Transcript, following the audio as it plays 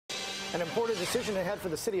An important decision ahead for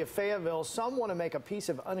the city of Fayetteville. Some want to make a piece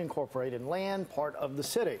of unincorporated land part of the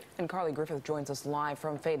city. And Carly Griffith joins us live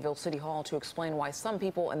from Fayetteville City Hall to explain why some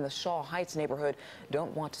people in the Shaw Heights neighborhood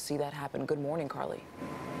don't want to see that happen. Good morning, Carly.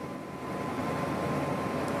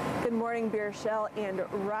 Good morning, Beershell and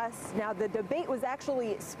Russ. Now, the debate was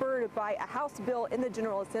actually spurred by a House bill in the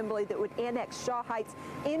General Assembly that would annex Shaw Heights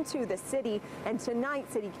into the city. And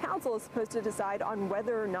tonight, City Council is supposed to decide on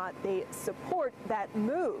whether or not they support that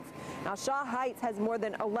move. Now, Shaw Heights has more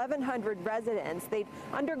than 1,100 residents. They'd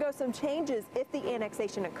undergo some changes if the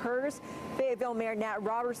annexation occurs. Fayetteville Mayor Nat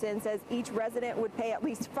Robertson says each resident would pay at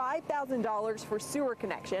least $5,000 for sewer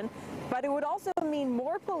connection, but it would also mean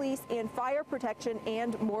more police and fire protection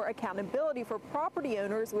and more accountability for property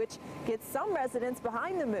owners, which gets some residents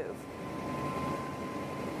behind the move.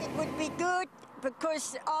 It would be good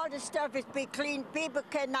because all the stuff is be clean. People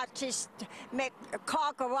cannot just make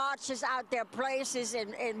car garages out their places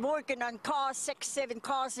and working on cars, 6, 7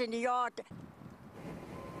 cars in the yard.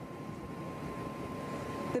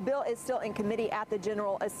 The bill is still in committee at the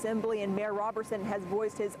General Assembly, and Mayor Robertson has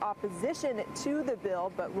voiced his opposition to the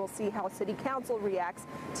bill, but we'll see how City Council reacts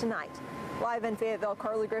tonight. Live in Fayetteville,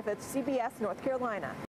 Carly Griffith, CBS North Carolina.